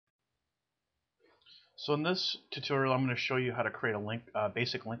So in this tutorial, I'm going to show you how to create a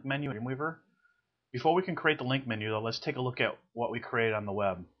basic link menu in Dreamweaver. Before we can create the link menu, though, let's take a look at what we created on the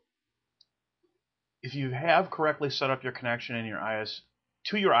web. If you have correctly set up your connection in your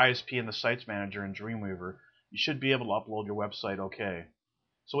to your ISP in the Sites Manager in Dreamweaver, you should be able to upload your website okay.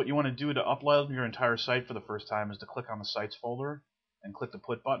 So what you want to do to upload your entire site for the first time is to click on the Sites folder and click the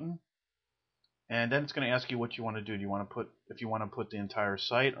Put button. And then it's going to ask you what you want to do. Do you want to put if you want to put the entire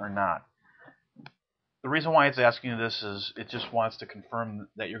site or not? The reason why it's asking you this is it just wants to confirm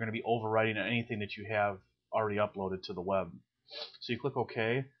that you're going to be overwriting anything that you have already uploaded to the web. So you click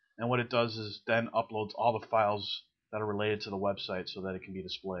OK, and what it does is then uploads all the files that are related to the website so that it can be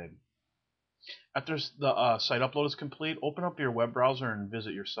displayed. After the site upload is complete, open up your web browser and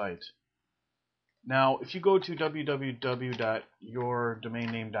visit your site. Now, if you go to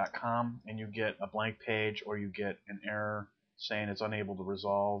www.yourdomainname.com and you get a blank page or you get an error saying it's unable to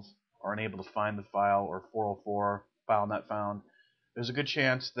resolve or unable to find the file or 404 file not found, there's a good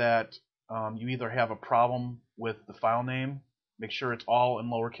chance that you either have a problem with the file name. Make sure it's all in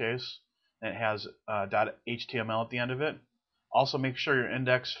lowercase and it has .html at the end of it. Also, make sure your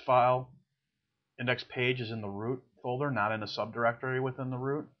index page is in the root folder, not in a subdirectory within the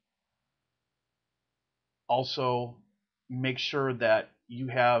root. Also, make sure that you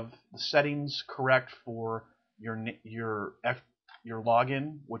have the settings correct for your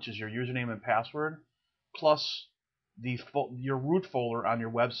login, which is your username and password, plus your root folder on your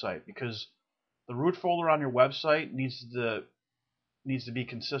website, because the root folder on your website needs to be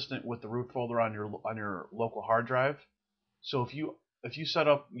consistent with the root folder on your local hard drive. So if you set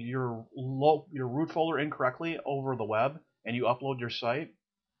up your root folder incorrectly over the web and you upload your site,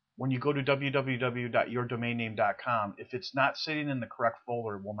 when you go to www.yourdomainname.com, if it's not sitting in the correct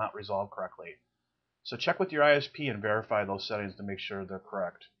folder, it will not resolve correctly. So check with your ISP and verify those settings to make sure they're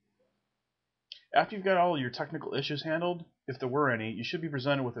correct. After you've got all your technical issues handled, if there were any, you should be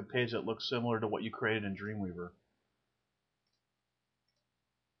presented with a page that looks similar to what you created in Dreamweaver.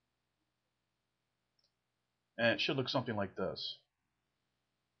 And it should look something like this.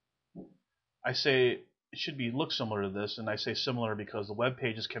 I say it should look similar to this, and I say similar because the web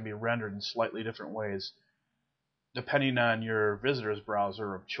pages can be rendered in slightly different ways depending on your visitor's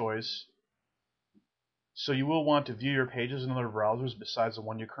browser of choice. So you will want to view your pages in other browsers besides the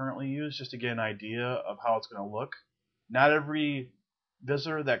one you currently use, just to get an idea of how it's going to look. Not every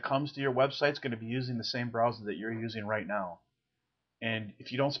visitor that comes to your website is going to be using the same browser that you're using right now. And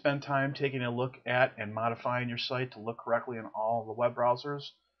if you don't spend time taking a look at and modifying your site to look correctly in all the web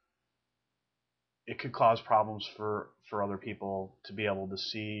browsers, it could cause problems for other people to be able to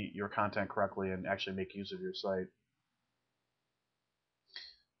see your content correctly and actually make use of your site.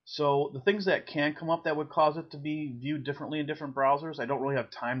 So the things that can come up that would cause it to be viewed differently in different browsers, I don't really have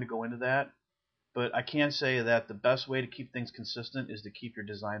time to go into that, but I can say that the best way to keep things consistent is to keep your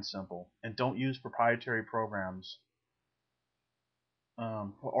design simple and don't use proprietary programs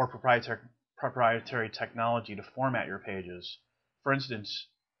or proprietary technology to format your pages. For instance,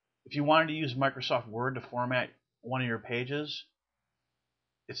 if you wanted to use Microsoft Word to format one of your pages,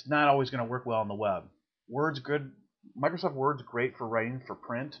 it's not always going to work well on the web. Microsoft Word's great for writing for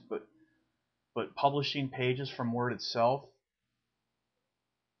print, but publishing pages from Word itself,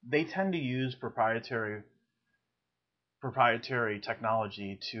 they tend to use proprietary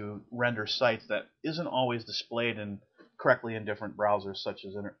technology to render sites that isn't always displayed correctly in different browsers, such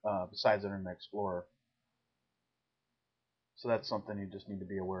as besides Internet Explorer. So that's something you just need to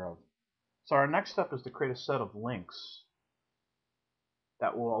be aware of. So our next step is to create a set of links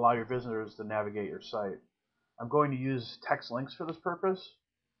that will allow your visitors to navigate your site. I'm going to use text links for this purpose.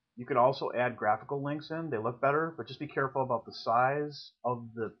 You could also add graphical links in. They look better, but just be careful about the size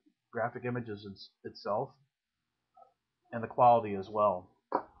of the graphic images itself and the quality as well.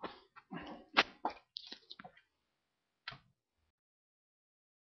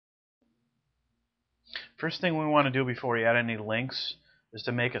 First thing we want to do before we add any links is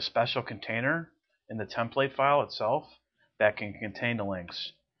to make a special container in the template file itself that can contain the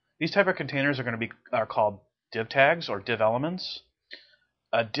links. These type of containers are called div tags or div elements.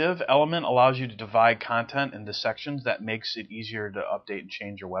 A div element allows you to divide content into sections that makes it easier to update and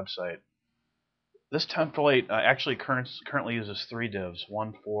change your website. This template actually currently uses 3 divs,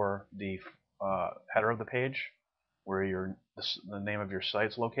 one for the header of the page, where the name of your site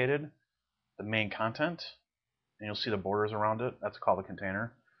is located, the main content, and you'll see the borders around it. That's called a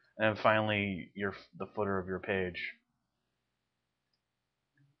container. And then finally, the footer of your page.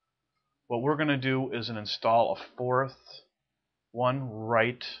 What we're going to do is install a 4th one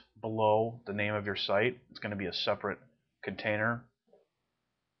right below the name of your site. It's going to be a separate container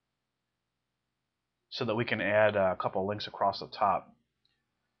so that we can add a couple of links across the top.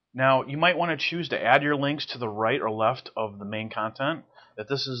 Now, you might want to choose to add your links to the right or left of the main content. If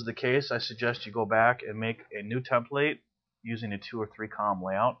this is the case, I suggest you go back and make a new template using a 2 or 3 column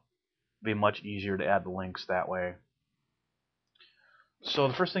layout. It'll be much easier to add the links that way. So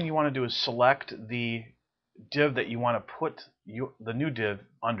the first thing you want to do is select the div that you want to put the new div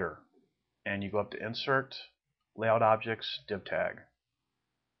under. And you go up to Insert, Layout Objects, Div Tag.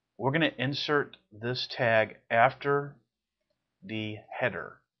 We're going to insert this tag after the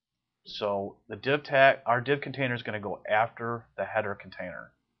header. So the div tag, our div container is going to go after the header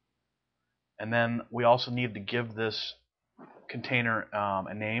container. And then we also need to give this container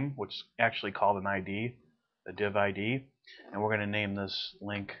a name, which is actually called an ID, the div ID. And we're going to name this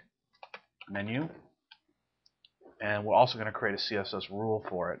link menu. And we're also going to create a CSS rule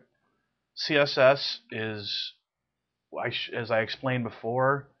for it. CSS is, as I explained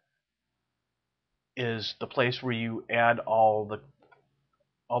before, is the place where you add all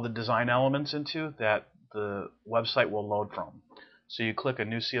the design elements into that the website will load from. So you click a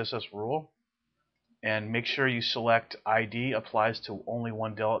new CSS rule and make sure you select ID applies to only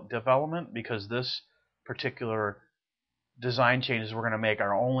one div element, because this particular design changes we're going to make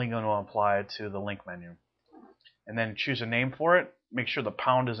are only going to apply to the link menu. And then choose a name for it. Make sure the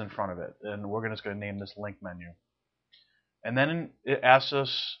pound is in front of it, and we're just going to name this link menu. And then it asks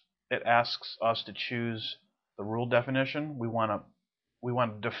us to choose the rule definition. We want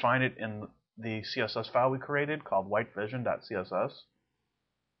to define it in the CSS file we created called whitevision.css.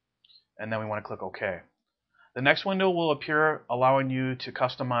 And then we want to click OK. The next window will appear, allowing you to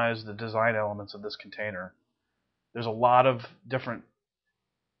customize the design elements of this container. There's a lot of different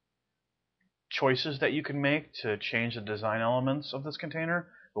choices that you can make to change the design elements of this container,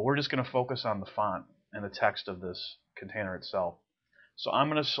 but we're just going to focus on the font and the text of this container itself. So I'm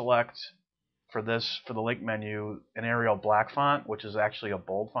going to select for the link menu an Arial black font, which is actually a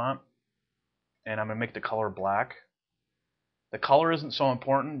bold font, and I'm going to make the color black. The color isn't so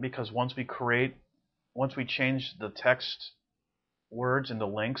important, because once we change the text words into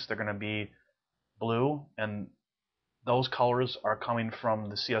links, they're going to be blue, and those colors are coming from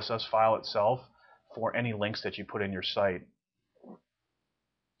the CSS file itself for any links that you put in your site.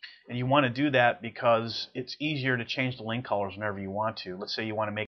 And you want to do that because it's easier to change the link colors whenever you want to. Let's say you want to make